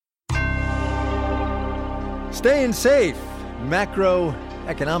Staying safe,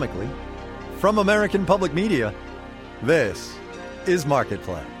 macroeconomically. From American Public Media, this is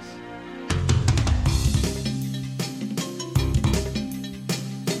Marketplace.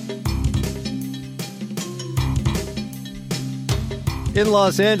 In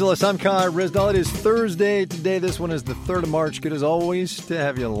Los Angeles, I'm Kai Ryssdal. It is Thursday today. This one is the 3rd of March. Good as always to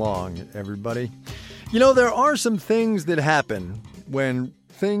have you along, everybody. You know, there are some things that happen when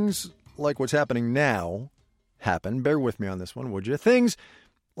things like what's happening now happen. Bear with me on this one, would you? Things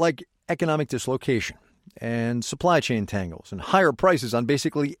like economic dislocation and supply chain tangles and higher prices on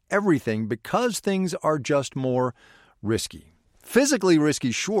basically everything because things are just more risky. Physically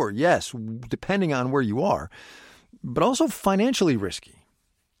risky, sure, yes, depending on where you are, but also financially risky.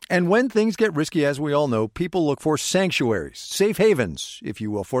 And when things get risky, as we all know, people look for sanctuaries, safe havens, if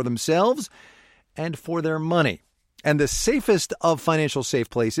you will, for themselves and for their money. And the safest of financial safe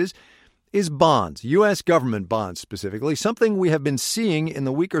places is bonds, U.S. government bonds specifically, something we have been seeing in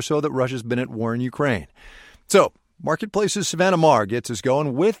the week or so that Russia's been at war in Ukraine. So, Marketplace's Savannah Maher gets us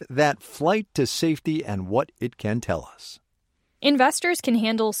going with that flight to safety and what it can tell us. Investors can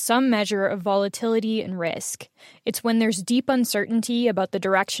handle some measure of volatility and risk. It's when there's deep uncertainty about the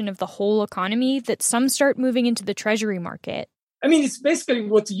direction of the whole economy that some start moving into the treasury market. I mean, it's basically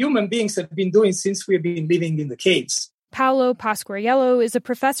what human beings have been doing since we've been living in the caves. Paolo Pasquariello is a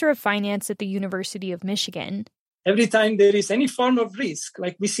professor of finance at the University of Michigan. Every time there is any form of risk,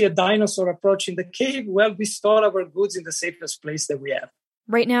 like we see a dinosaur approaching the cave, well, we store our goods in the safest place that we have.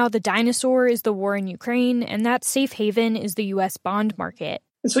 Right now, the dinosaur is the war in Ukraine, and that safe haven is the U.S. bond market.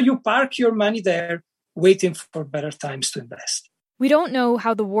 And so you park your money there, waiting for better times to invest. We don't know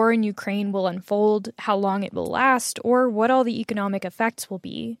how the war in Ukraine will unfold, how long it will last, or what all the economic effects will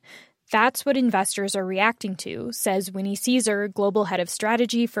be. That's what investors are reacting to, says Winnie Caesar, global head of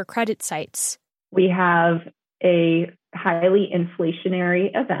strategy for CreditSights. We have a highly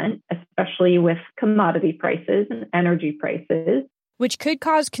inflationary event, especially with commodity prices and energy prices, which could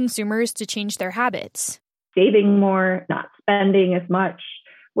cause consumers to change their habits. Saving more, not spending as much,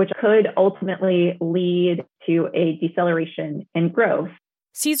 which could ultimately lead to a deceleration in growth.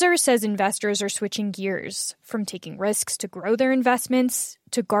 Caesar says investors are switching gears, from taking risks to grow their investments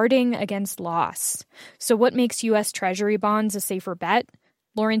to guarding against loss. So what makes U.S. Treasury bonds a safer bet?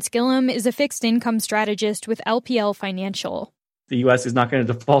 Lawrence Gillum is a fixed income strategist with LPL Financial. The U.S. is not going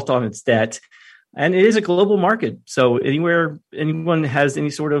to default on its debt. And it is a global market. So anywhere anyone has any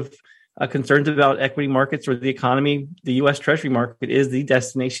sort of concerns about equity markets or the economy, the U.S. Treasury market is the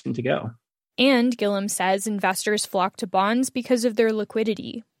destination to go. And Gillum says investors flock to bonds because of their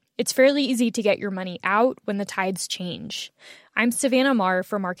liquidity. It's fairly easy to get your money out when the tides change. I'm Savannah Maher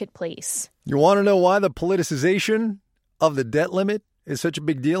for Marketplace. You want to know why the politicization of the debt limit is such a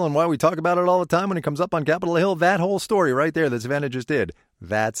big deal and why we talk about it all the time when it comes up on Capitol Hill? That whole story right there that Savannah just did.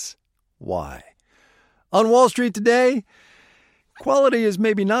 That's why. On Wall Street today, quality is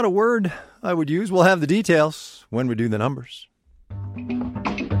maybe not a word I would use. We'll have the details when we do the numbers.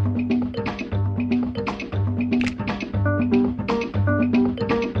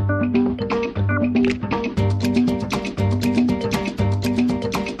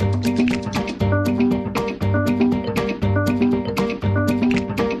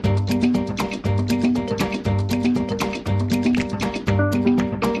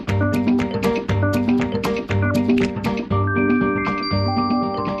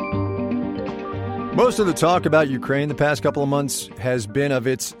 Most of the talk about Ukraine the past couple of months has been of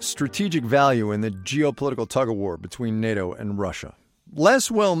its strategic value in the geopolitical tug-of-war between NATO and Russia.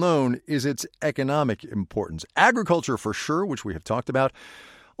 Less well known is its economic importance. Agriculture for sure, which we have talked about.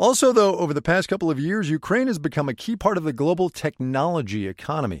 Also, though, over the past couple of years, Ukraine has become a key part of the global technology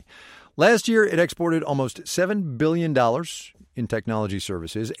economy. Last year, it exported almost $7 billion in technology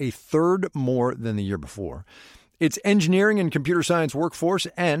services, a third more than the year before. Its engineering and computer science workforce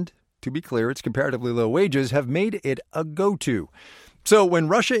and, to be clear, its comparatively low wages have made it a go-to. So when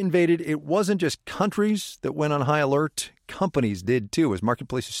Russia invaded, it wasn't just countries that went on high alert. Companies did too, as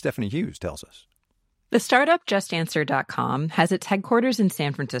Marketplace's Stephanie Hughes tells us. The startup JustAnswer.com has its headquarters in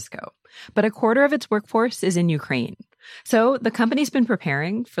San Francisco, but a quarter of its workforce is in Ukraine. So the company's been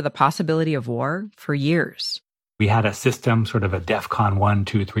preparing for the possibility of war for years. We had a system, sort of a DEFCON 1,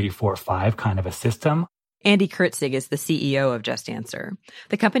 2, 3, 4, 5 kind of a system. Andy Kurtzig is the CEO of JustAnswer.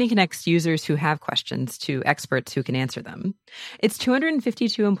 The company connects users who have questions to experts who can answer them. Its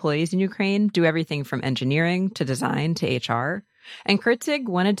 252 employees in Ukraine do everything from engineering to design to HR. And Kurtzig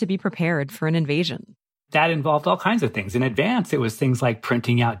wanted to be prepared for an invasion. That involved all kinds of things. In advance, it was things like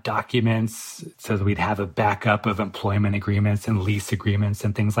printing out documents so that we'd have a backup of employment agreements and lease agreements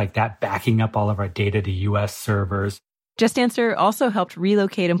and things like that, backing up all of our data to U.S. servers. Just Answer also helped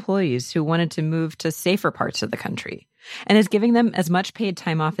relocate employees who wanted to move to safer parts of the country and is giving them as much paid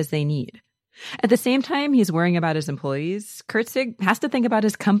time off as they need. At the same time he's worrying about his employees, Kurtzig has to think about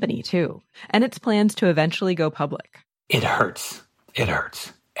his company, too, and its plans to eventually go public. It hurts. It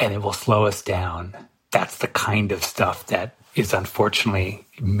hurts. And it will slow us down. That's the kind of stuff that is unfortunately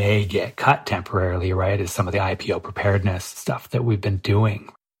may get cut temporarily, right? Is some of the IPO preparedness stuff that we've been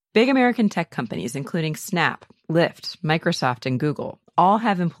doing. Big American tech companies, including Snap, Lyft, Microsoft, and Google, all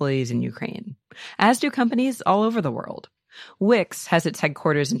have employees in Ukraine, as do companies all over the world. Wix has its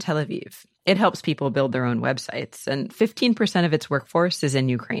headquarters in Tel Aviv. It helps people build their own websites, and 15% of its workforce is in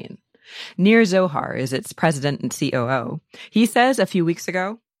Ukraine. Nir Zohar is its president and COO. He says a few weeks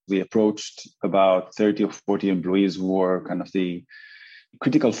ago, we approached about 30 or 40 employees who were kind of the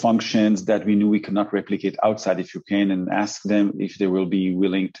critical functions that we knew we could not replicate outside of Ukraine and asked them if they will be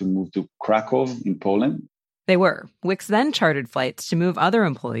willing to move to Krakow in Poland. They were. Wix then chartered flights to move other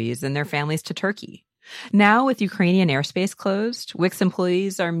employees and their families to Turkey. Now, with Ukrainian airspace closed, Wix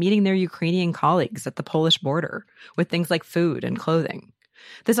employees are meeting their Ukrainian colleagues at the Polish border with things like food and clothing.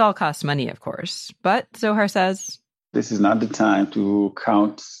 This all costs money, of course, but Zohar says, this is not the time to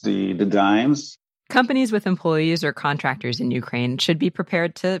count the dimes. Companies with employees or contractors in Ukraine should be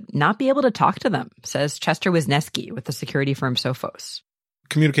prepared to not be able to talk to them, says Chester Wisniewski with the security firm Sophos.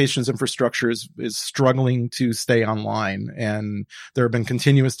 Communications infrastructure is struggling to stay online, and there have been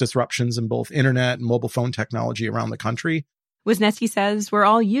continuous disruptions in both internet and mobile phone technology around the country. Wisniewski says we're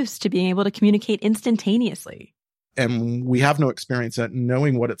all used to being able to communicate instantaneously. And we have no experience at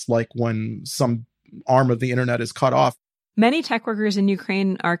knowing what it's like when some arm of the internet is cut off. Many tech workers in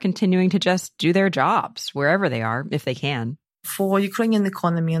Ukraine are continuing to just do their jobs wherever they are, if they can. For Ukrainian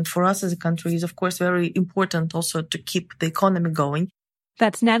economy and for us as a country is, of course, very important also to keep the economy going.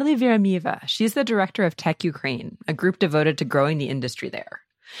 That's Natalie Veremieva. She's the director of Tech Ukraine, a group devoted to growing the industry there.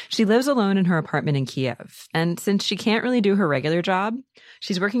 She lives alone in her apartment in Kiev, and since she can't really do her regular job,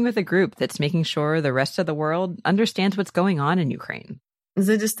 she's working with a group that's making sure the rest of the world understands what's going on in Ukraine.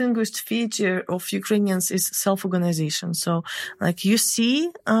 The distinguished feature of Ukrainians is self-organization. So, like you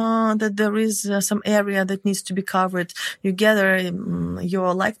see that there is some area that needs to be covered, you gather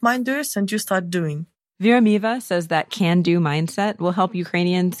your like-minders and you start doing. Veremieva says that can-do mindset will help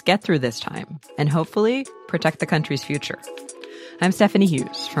Ukrainians get through this time and hopefully protect the country's future. I'm Stephanie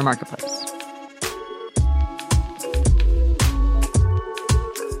Hughes for Marketplace.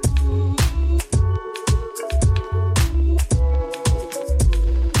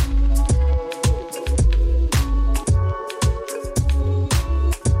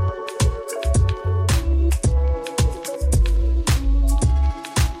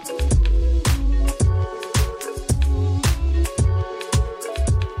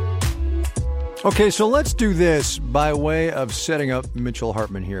 Okay, so let's do this by way of setting up Mitchell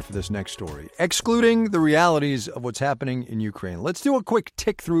Hartman here for this next story. Excluding the realities of what's happening in Ukraine, let's do a quick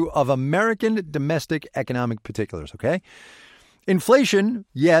tick through of American domestic economic particulars, okay? Inflation,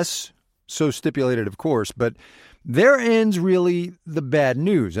 yes, so stipulated, of course, but there ends really the bad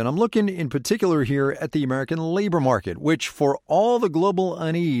news. And I'm looking in particular here at the American labor market, which for all the global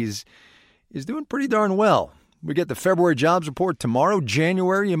unease is doing pretty darn well. We get the February jobs report tomorrow.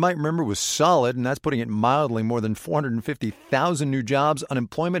 January, you might remember, was solid, and that's putting it mildly. More than 450,000 new jobs,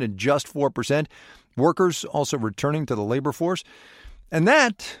 unemployment at just 4%. Workers also returning to the labor force. And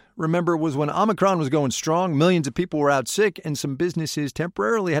that, remember, was when Omicron was going strong. Millions of people were out sick, and some businesses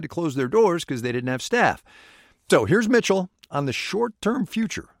temporarily had to close their doors because they didn't have staff. So here's Mitchell on the short-term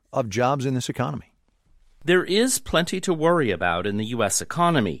future of jobs in this economy. There is plenty to worry about in the U.S.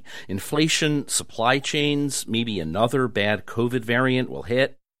 economy. Inflation, supply chains, maybe another bad COVID variant will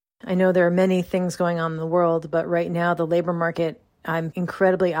hit. I know there are many things going on in the world, but right now the labor market, I'm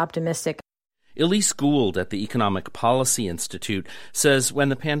incredibly optimistic. Elise Gould at the Economic Policy Institute says when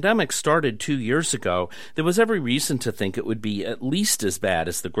the pandemic started 2 years ago, there was every reason to think it would be at least as bad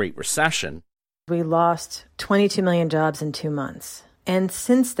as the Great Recession. We lost 22 million jobs in 2 months. And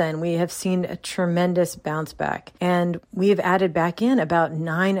since then, we have seen a tremendous bounce back. And we have added back in about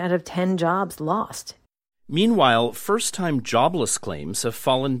 9 out of 10 jobs lost. Meanwhile, first-time jobless claims have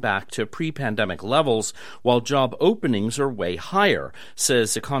fallen back to pre-pandemic levels, while job openings are way higher,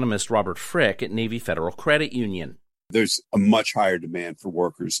 says economist Robert Frick at Navy Federal Credit Union. There's a much higher demand for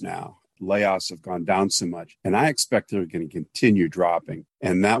workers now. Layoffs have gone down so much, and I expect they're going to continue dropping.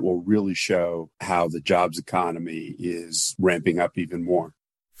 And that will really show how the jobs economy is ramping up even more.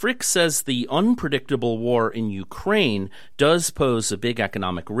 Frick says the unpredictable war in Ukraine does pose a big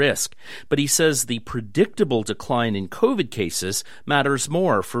economic risk, but he says the predictable decline in COVID cases matters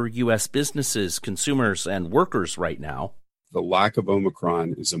more for U.S. businesses, consumers, and workers right now. The lack of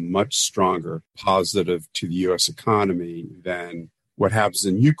Omicron is a much stronger positive to the U.S. economy than what happens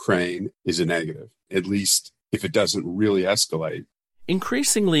in Ukraine is a negative, at least if it doesn't really escalate.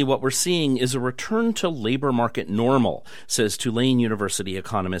 Increasingly, what we're seeing is a return to labor market normal, says Tulane University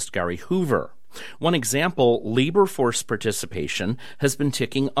economist Gary Hoover. One example, labor force participation has been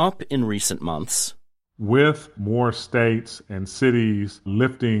ticking up in recent months. With more states and cities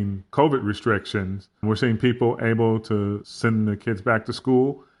lifting COVID restrictions, we're seeing people able to send their kids back to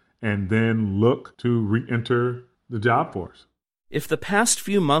school and then look to re-enter the job force. If the past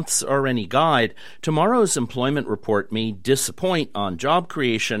few months are any guide, tomorrow's employment report may disappoint on job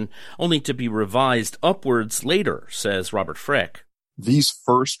creation, only to be revised upwards later, says Robert Frick. These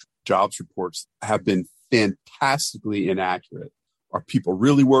first jobs reports have been fantastically inaccurate. Are people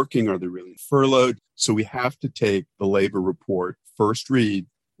really working? Are they really furloughed? So we have to take the labor report first read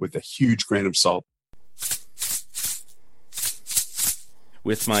with a huge grain of salt.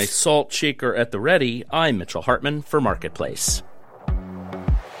 With my salt shaker at the ready, I'm Mitchell Hartman for Marketplace.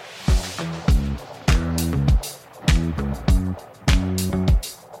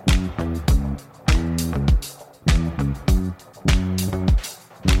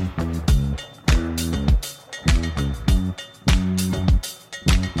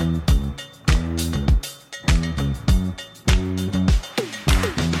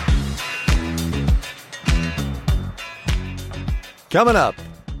 Coming up.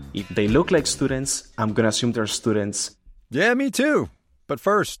 If they look like students, I'm going to assume they're students. Yeah, me too. But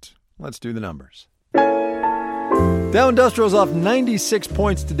first, let's do the numbers. Dow Industrial's off 96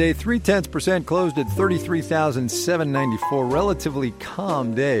 points today, 0.3%, closed at 33,794. Relatively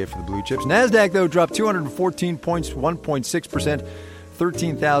calm day for the blue chips. NASDAQ, though, dropped 214 points, 1.6%,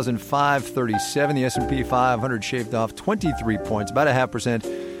 13,537. The S&P 500 shaved off 23 points, about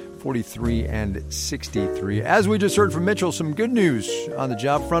 0.5%. 43 and 63. As we just heard from Mitchell, some good news on the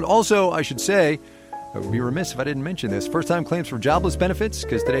job front. Also, I should say, I would be remiss if I didn't mention this. First-time claims for jobless benefits,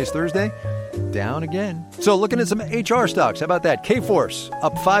 because today's Thursday, down again. So looking at some HR stocks. How about that? Kforce,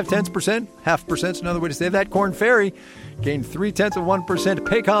 up 0.5%. 0.5% is another way to say that. Korn Ferry gained 0.3%.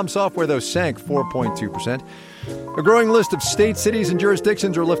 Paycom Software, though, sank 4.2%. A growing list of states, cities, and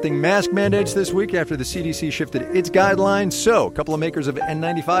jurisdictions are lifting mask mandates this week after the CDC shifted its guidelines. So, a couple of makers of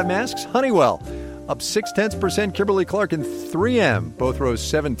N95 masks, Honeywell, up 0.6%. Kimberly-Clark and 3M both rose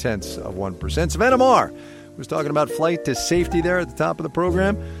 0.7%. Savannah Marr was talking about flight to safety there at the top of the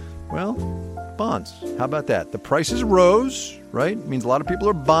program. Well, bonds. How about that? The prices rose, right? It means a lot of people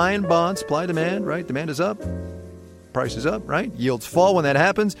are buying bonds. Supply, demand, right? Demand is up. Price is up, right? Yields fall when that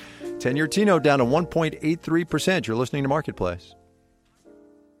happens. 10-year T-note down to 1.83%. You're listening to Marketplace.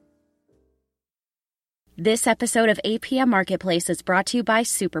 This episode of APM Marketplace is brought to you by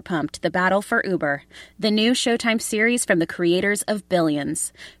Super Pumped, The Battle for Uber, the new Showtime series from the creators of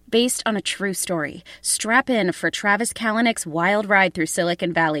Billions. Based on a true story, strap in for Travis Kalanick's wild ride through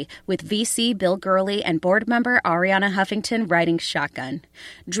Silicon Valley with VC Bill Gurley and board member Ariana Huffington riding shotgun.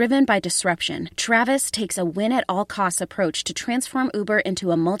 Driven by disruption, Travis takes a win-at-all-costs approach to transform Uber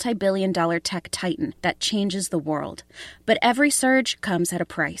into a multi-billion-dollar tech titan that changes the world. But every surge comes at a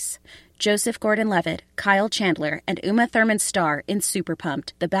price. Joseph Gordon-Levitt, Kyle Chandler, and Uma Thurman star in Super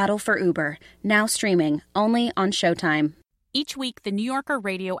Pumped, The Battle for Uber, now streaming only on Showtime. Each week, the New Yorker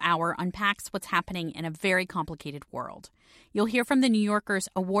Radio Hour unpacks what's happening in a very complicated world. You'll hear from the New Yorker's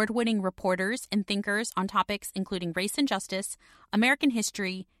award-winning reporters and thinkers on topics including race and justice, American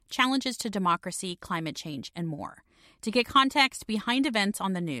history, challenges to democracy, climate change, and more. To get context behind events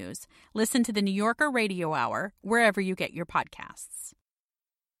on the news, listen to the New Yorker Radio Hour wherever you get your podcasts.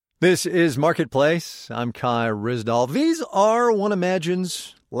 This is Marketplace. I'm Kai Ryssdal. These are, one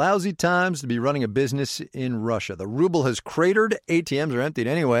imagines, lousy times to be running a business in Russia. The ruble has cratered, ATMs are emptied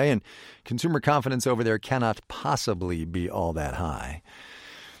anyway, and consumer confidence over there cannot possibly be all that high.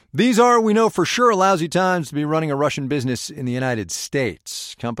 These are, we know for sure, lousy times to be running a Russian business in the United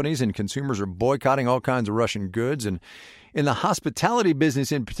States. Companies and consumers are boycotting all kinds of Russian goods, and in the hospitality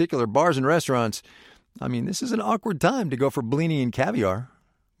business in particular, bars and restaurants, I mean, this is an awkward time to go for blini and caviar.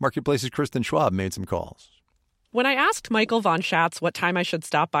 Marketplace's Kristen Schwab made some calls. When I asked Michael Von Schatz what time I should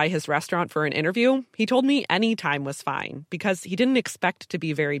stop by his restaurant for an interview, he told me any time was fine because he didn't expect to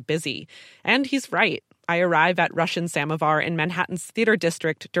be very busy. And he's right. I arrive at Russian Samovar in Manhattan's Theater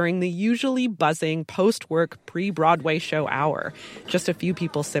District during the usually buzzing post-work pre-Broadway show hour. Just a few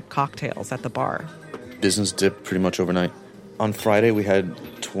people sip cocktails at the bar. Business dipped pretty much overnight. On Friday, we had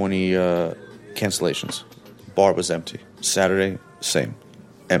 20 cancellations. Bar was empty. Saturday, same.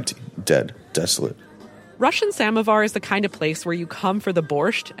 Empty. Dead. Desolate. Russian Samovar is the kind of place where you come for the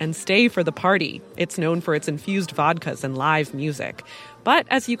borscht and stay for the party. It's known for its infused vodkas and live music. But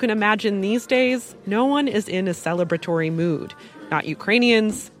as you can imagine these days, no one is in a celebratory mood. Not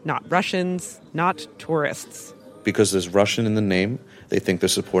Ukrainians, not Russians, not tourists. Because there's Russian in the name, they think they're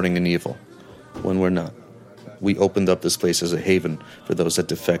supporting an evil, when we're not. We opened up this place as a haven for those that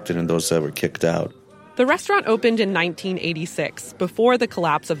defected and those that were kicked out. The restaurant opened in 1986, before the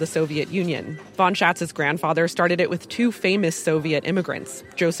collapse of the Soviet Union. Von Schatz's grandfather started it with two famous Soviet immigrants,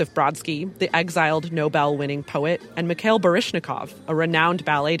 Joseph Brodsky, the exiled Nobel-winning poet, and Mikhail Baryshnikov, a renowned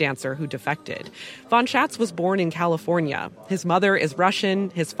ballet dancer who defected. Von Schatz was born in California. His mother is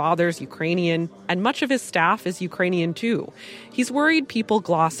Russian, his father's Ukrainian, and much of his staff is Ukrainian too. He's worried people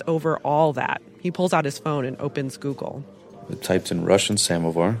gloss over all that. He pulls out his phone and opens Google. I typed in Russian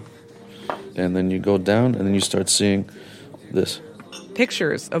Samovar. And then you go down, and then you start seeing this.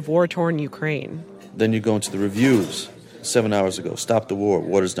 Pictures of war-torn Ukraine. Then you go into the reviews. 7 hours ago, stop the war.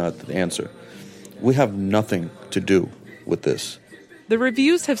 What is not the answer? We have nothing to do with this. The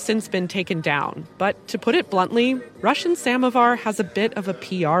reviews have since been taken down. But to put it bluntly, Russian Samovar has a bit of a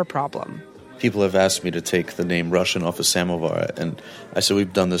PR problem. People have asked me to take the name Russian off of Samovar. And I said,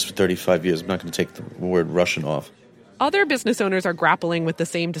 we've done this for 35 years. I'm not going to take the word Russian off. Other business owners are grappling with the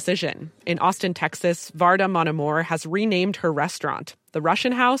same decision. In Austin, Texas, Varda Monamour has renamed her restaurant. The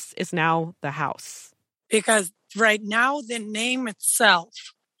Russian House is now the House. Because right now, the name itself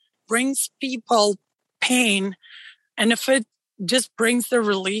brings people pain. And if it just brings the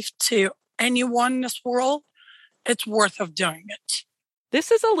relief to anyone in this world, it's worth of doing it. This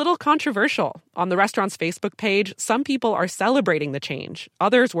is a little controversial. On the restaurant's Facebook page, some people are celebrating the change.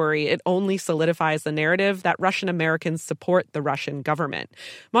 Others worry it only solidifies the narrative that Russian Americans support the Russian government.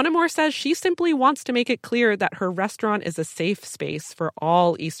 Monamour says she simply wants to make it clear that her restaurant is a safe space for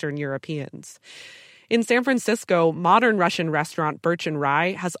all Eastern Europeans. In San Francisco, modern Russian restaurant Birch and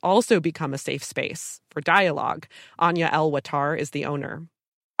Rye has also become a safe space for dialogue. Anya El-Watar is the owner.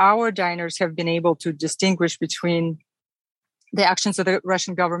 Our diners have been able to distinguish between the actions of the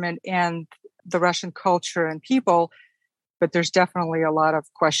Russian government and the Russian culture and people, but there's definitely a lot of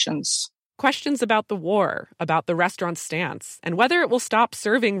questions. Questions about the war, about the restaurant's stance, and whether it will stop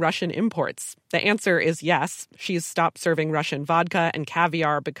serving Russian imports. The answer is yes. She's stopped serving Russian vodka and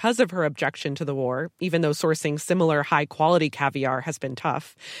caviar because of her objection to the war, even though sourcing similar high-quality caviar has been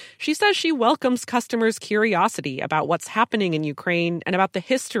tough. She says she welcomes customers' curiosity about what's happening in Ukraine and about the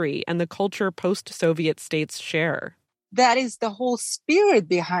history and the culture post-Soviet states share. That is the whole spirit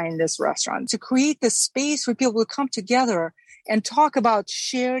behind this restaurant, to create this space where people will come together and talk about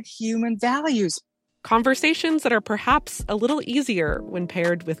shared human values. Conversations that are perhaps a little easier when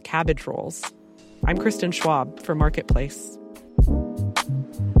paired with cabbage rolls. I'm Kristen Schwab for Marketplace.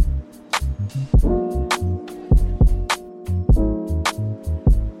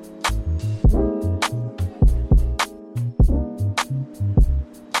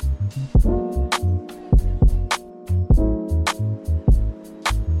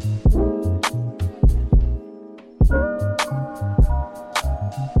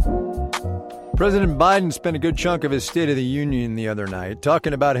 President Biden spent a good chunk of his State of the Union the other night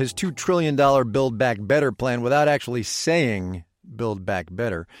talking about his $2 trillion Build Back Better plan without actually saying Build Back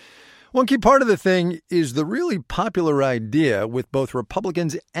Better. One key part of the thing is the really popular idea with both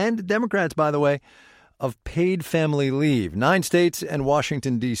Republicans and Democrats, by the way, of paid family leave. 9 states and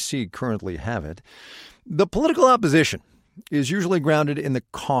Washington, D.C. currently have it. The political opposition is usually grounded in the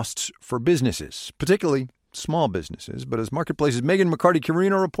costs for businesses, particularly small businesses. But as Marketplace's Megan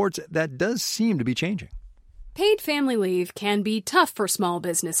McCarty-Carino reports, that does seem to be changing. Paid family leave can be tough for small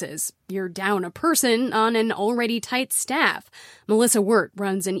businesses. You're down a person on an already tight staff. Melissa Wirt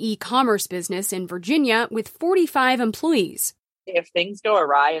runs an e-commerce business in Virginia with 45 employees. If things go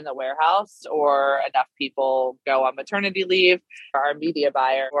awry in the warehouse or enough people go on maternity leave, our media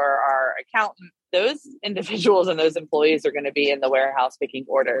buyer or our accountant, those individuals and those employees are going to be in the warehouse picking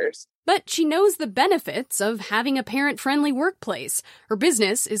orders. But she knows the benefits of having a parent-friendly workplace. Her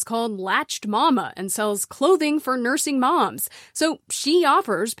business is called Latched Mama and sells clothing for nursing moms. So she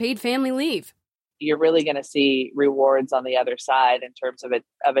offers paid family leave. You're really going to see rewards on the other side in terms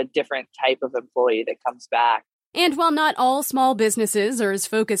of a different type of employee that comes back. And while not all small businesses are as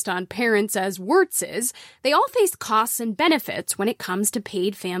focused on parents as Wirtz is, they all face costs and benefits when it comes to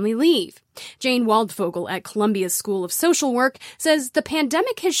paid family leave. Jane Waldfogel at Columbia School of Social Work says the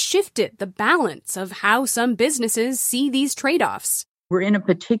pandemic has shifted the balance of how some businesses see these trade-offs. We're in a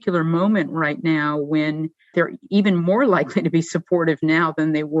particular moment right now when they're even more likely to be supportive now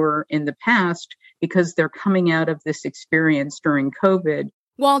than they were in the past because they're coming out of this experience during COVID.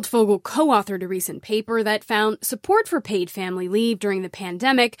 Waldvogel co-authored a recent paper that found support for paid family leave during the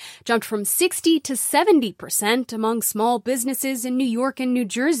pandemic jumped from 60 to 70% among small businesses in New York and New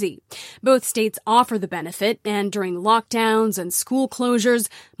Jersey. Both states offer the benefit, and during lockdowns and school closures,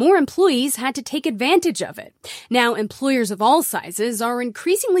 more employees had to take advantage of it. Now, employers of all sizes are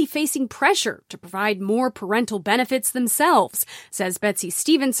increasingly facing pressure to provide more parental benefits themselves, says Betsy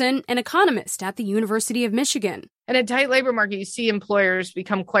Stevenson, an economist at the University of Michigan. In a tight labor market, you see employers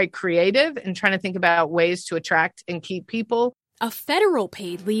become quite creative in trying to think about ways to attract and keep people. A federal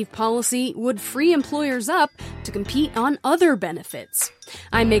paid leave policy would free employers up to compete on other benefits.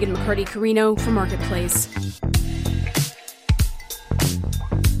 I'm Megan McCarty-Carino for Marketplace.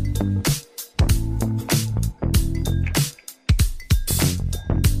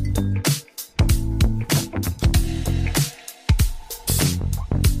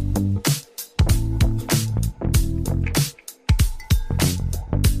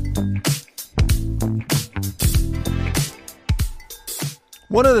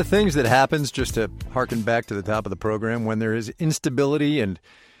 One of the things that happens, just to harken back to the top of the program, when there is instability and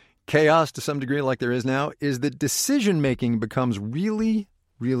chaos to some degree like there is now, is that decision-making becomes really,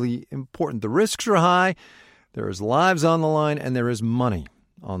 really important. The risks are high, there is lives on the line, and there is money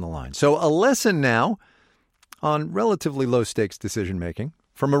on the line. So a lesson now on relatively low-stakes decision-making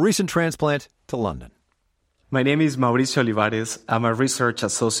from a recent transplant to London. My name is Mauricio Olivares. I'm a research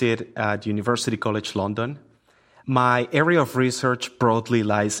associate at University College London. My area of research broadly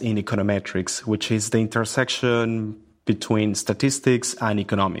lies in econometrics, which is the intersection between statistics and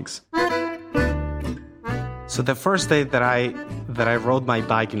economics. So the first day that I rode my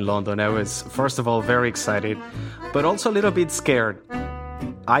bike in London, I was, first of all, very excited, but also a little bit scared.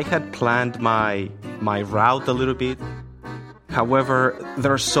 I had planned my route a little bit. However,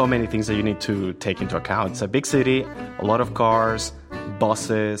 there are so many things that you need to take into account. It's a big city, a lot of cars,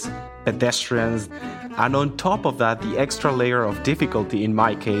 buses, pedestrians. And on top of that, the extra layer of difficulty in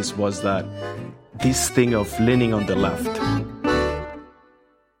my case was that this thing of leaning on the left.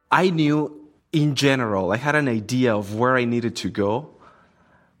 I knew in general, I had an idea of where I needed to go,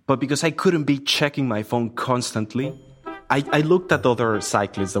 but because I couldn't be checking my phone constantly, I looked at other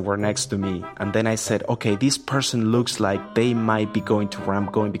cyclists that were next to me, and then I said, okay, this person looks like they might be going to where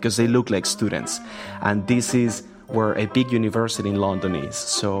I'm going because they look like students. And this is where a big university in London is.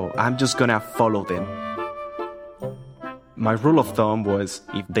 So I'm just gonna follow them. My rule of thumb was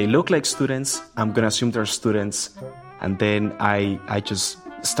if they look like students, I'm gonna assume they're students. And then I just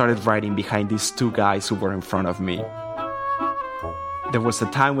started riding behind these two guys who were in front of me. There was a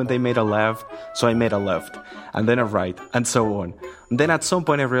time when they made a left, so I made a left, and then a right, and so on. And then at some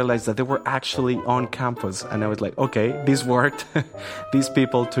point I realized that they were actually on campus, and I was like, okay, this worked. These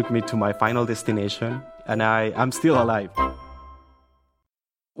people took me to my final destination, and I'm still alive.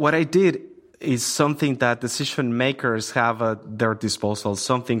 What I did is something that decision makers have at their disposal,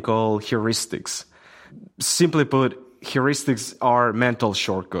 something called heuristics. Simply put, heuristics are mental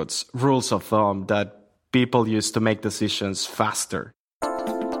shortcuts, rules of thumb that people use to make decisions faster.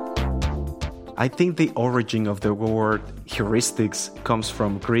 I think the origin of the word heuristics comes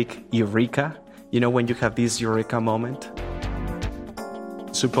from Greek eureka. You know, when you have this eureka moment?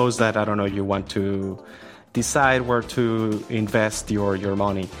 Suppose that, I don't know, you want to decide where to invest your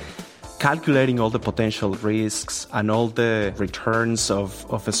money. Calculating all the potential risks and all the returns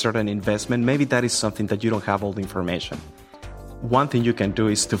of a certain investment, maybe that is something that you don't have all the information. One thing you can do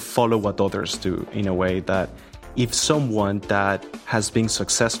is to follow what others do in a way that if someone that has been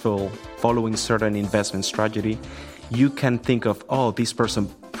successful following certain investment strategy, you can think of, oh, this person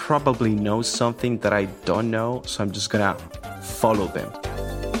probably knows something that I don't know, so I'm just gonna follow them.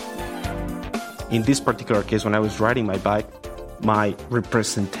 In this particular case, when I was riding my bike, my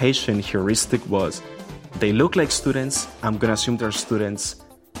representation heuristic was, they look like students, I'm gonna assume they're students,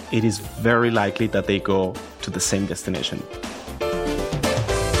 it is very likely that they go to the same destination.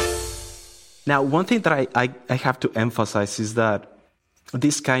 Now, one thing that I have to emphasize is that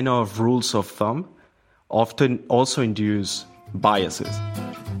these kind of rules of thumb often also induce biases.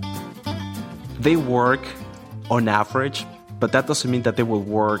 They work on average, but that doesn't mean that they will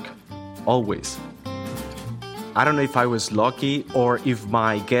work always. I don't know if I was lucky or if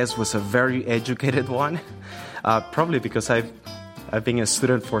my guess was a very educated one, probably because I've been a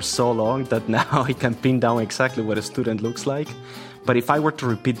student for so long that now I can pin down exactly what a student looks like. But if I were to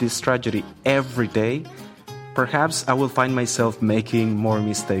repeat this strategy every day, perhaps I will find myself making more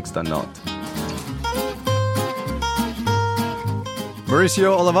mistakes than not.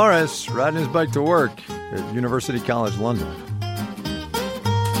 Mauricio Olivares riding his bike to work at University College London.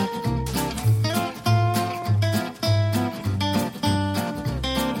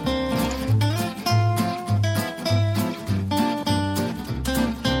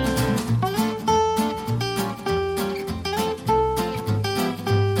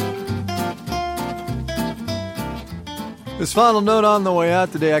 This final note on the way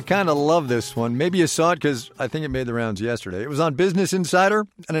out today, I kind of love this one. Maybe you saw it because I think it made the rounds yesterday. It was on Business Insider,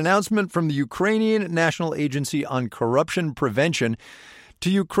 an announcement from the Ukrainian National Agency on Corruption Prevention to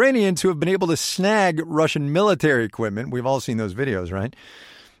Ukrainians who have been able to snag Russian military equipment. We've all seen those videos, right?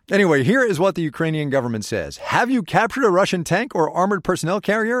 Anyway, here is what the Ukrainian government says. Have you captured a Russian tank or armored personnel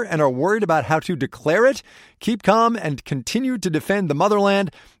carrier and are worried about how to declare it? Keep calm and continue to defend the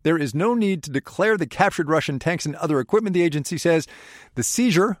motherland. There is no need to declare the captured Russian tanks and other equipment, the agency says. The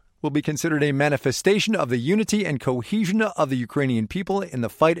seizure will be considered a manifestation of the unity and cohesion of the Ukrainian people in the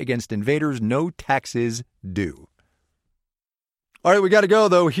fight against invaders. No taxes due. All right, we got to go,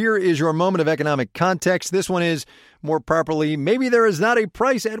 though. Here is your moment of economic context. This one is, more properly, maybe there is not a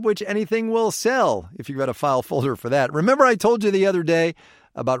price at which anything will sell, if you've got a file folder for that. Remember I told you the other day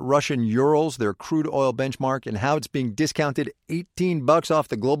about Russian Urals, their crude oil benchmark, and how it's being discounted $18 off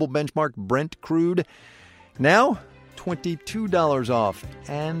the global benchmark Brent crude? Now, $22 off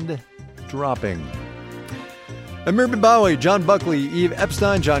and dropping. Amir Babawi, John Buckley, Eve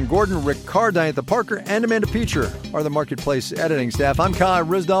Epstein, John Gordon, Rick Carr, Diantha Parker, and Amanda Peacher are the Marketplace editing staff. I'm Kai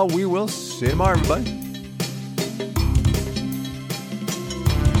Ryssdal. We will see you tomorrow, everybody.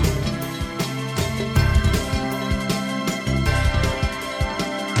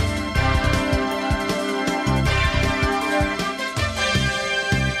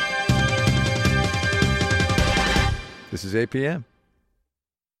 This is APM.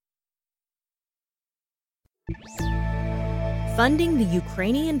 Funding the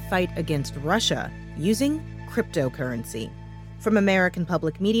Ukrainian fight against Russia using cryptocurrency. From American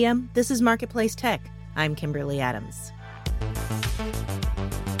Public Media, this is Marketplace Tech. I'm Kimberly Adams.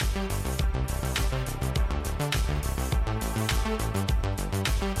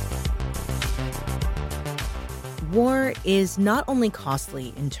 War is not only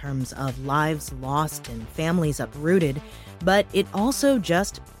costly in terms of lives lost and families uprooted, but it also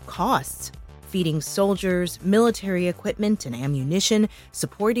just costs. Feeding soldiers, military equipment and ammunition,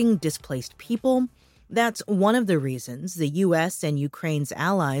 supporting displaced people. That's one of the reasons the U.S. and Ukraine's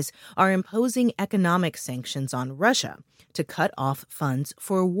allies are imposing economic sanctions on Russia to cut off funds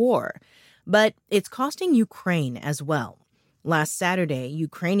for war. But it's costing Ukraine as well. Last Saturday,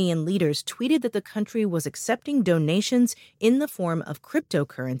 Ukrainian leaders tweeted that the country was accepting donations in the form of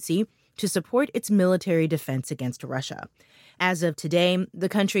cryptocurrency to support its military defense against Russia. As of today, the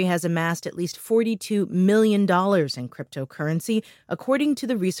country has amassed at least $42 million in cryptocurrency, according to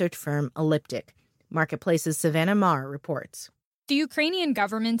the research firm Elliptic. Marketplace's Savannah Marr reports. The Ukrainian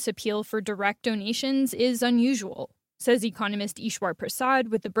government's appeal for direct donations is unusual, says economist Ishwar Prasad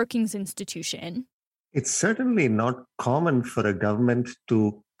with the Brookings Institution. It's certainly not common for a government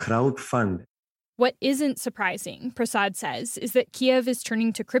to crowdfund. What isn't surprising, Prasad says, is that Kiev is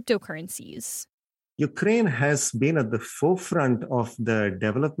turning to cryptocurrencies. Ukraine has been at the forefront of the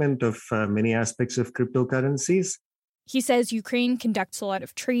development of many aspects of cryptocurrencies. He says Ukraine conducts a lot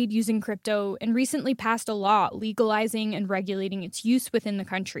of trade using crypto and recently passed a law legalizing and regulating its use within the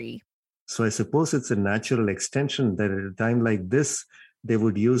country. So I suppose it's a natural extension that at a time like this, they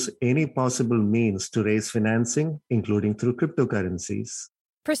would use any possible means to raise financing, including through cryptocurrencies.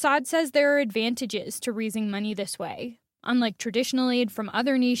 Prasad says there are advantages to raising money this way. Unlike traditional aid from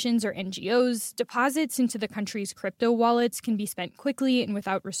other nations or NGOs, deposits into the country's crypto wallets can be spent quickly and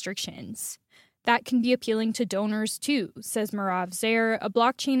without restrictions. That can be appealing to donors, too, says Marav Zair, a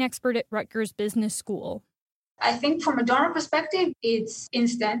blockchain expert at Rutgers Business School. I think from a donor perspective, it's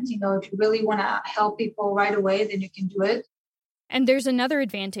instant. If you really want to help people right away, then you can do it. And there's another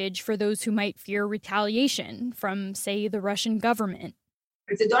advantage for those who might fear retaliation from, say, the Russian government.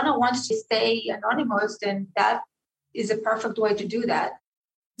 If the donor wants to stay anonymous, then that is a perfect way to do that.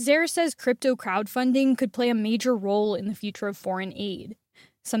 Zair says crypto crowdfunding could play a major role in the future of foreign aid,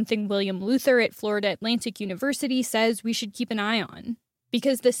 something William Luther at Florida Atlantic University says we should keep an eye on,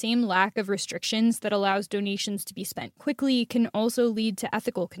 because the same lack of restrictions that allows donations to be spent quickly can also lead to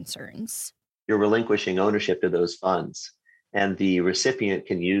ethical concerns. You're relinquishing ownership to those funds, and the recipient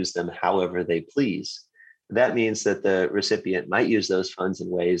can use them however they please. That means that the recipient might use those funds in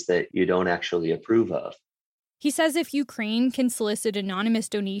ways that you don't actually approve of. He says if Ukraine can solicit anonymous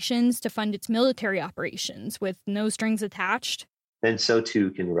donations to fund its military operations with no strings attached, then so too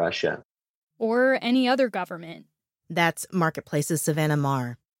can Russia. Or any other government. That's Marketplace's Savannah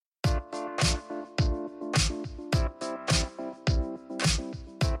Marr.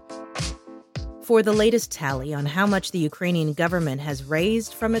 For the latest tally on how much the Ukrainian government has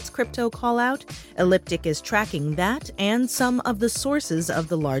raised from its crypto call-out, Elliptic is tracking that and some of the sources of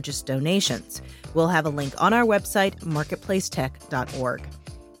the largest donations. We'll have a link on our website, marketplacetech.org.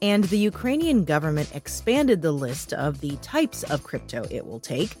 And the Ukrainian government expanded the list of the types of crypto it will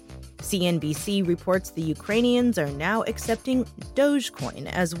take. CNBC reports the Ukrainians are now accepting Dogecoin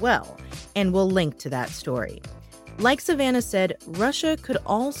as well, and we'll link to that story. Like Savannah said, Russia could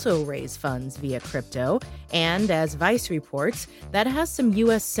also raise funds via crypto, and as Vice reports, that has some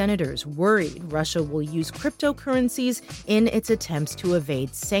U.S. senators worried Russia will use cryptocurrencies in its attempts to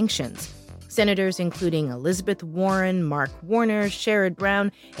evade sanctions. Senators including Elizabeth Warren, Mark Warner, Sherrod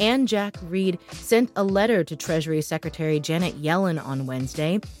Brown, and Jack Reed sent a letter to Treasury Secretary Janet Yellen on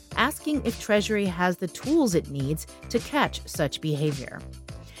Wednesday, asking if Treasury has the tools it needs to catch such behavior.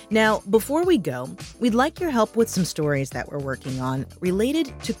 Now, before we go, we'd like your help with some stories that we're working on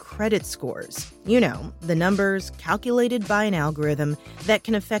related to credit scores. You know, the numbers calculated by an algorithm that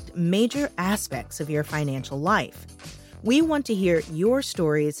can affect major aspects of your financial life. We want to hear your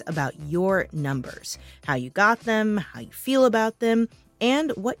stories about your numbers, how you got them, how you feel about them, and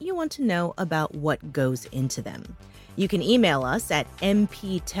what you want to know about what goes into them. You can email us at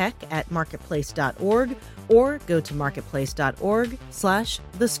mptech@marketplace.org or go to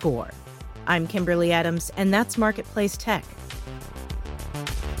marketplace.org/thescore. I'm Kimberly Adams, and that's Marketplace Tech.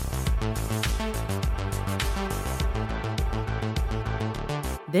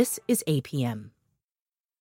 This is APM.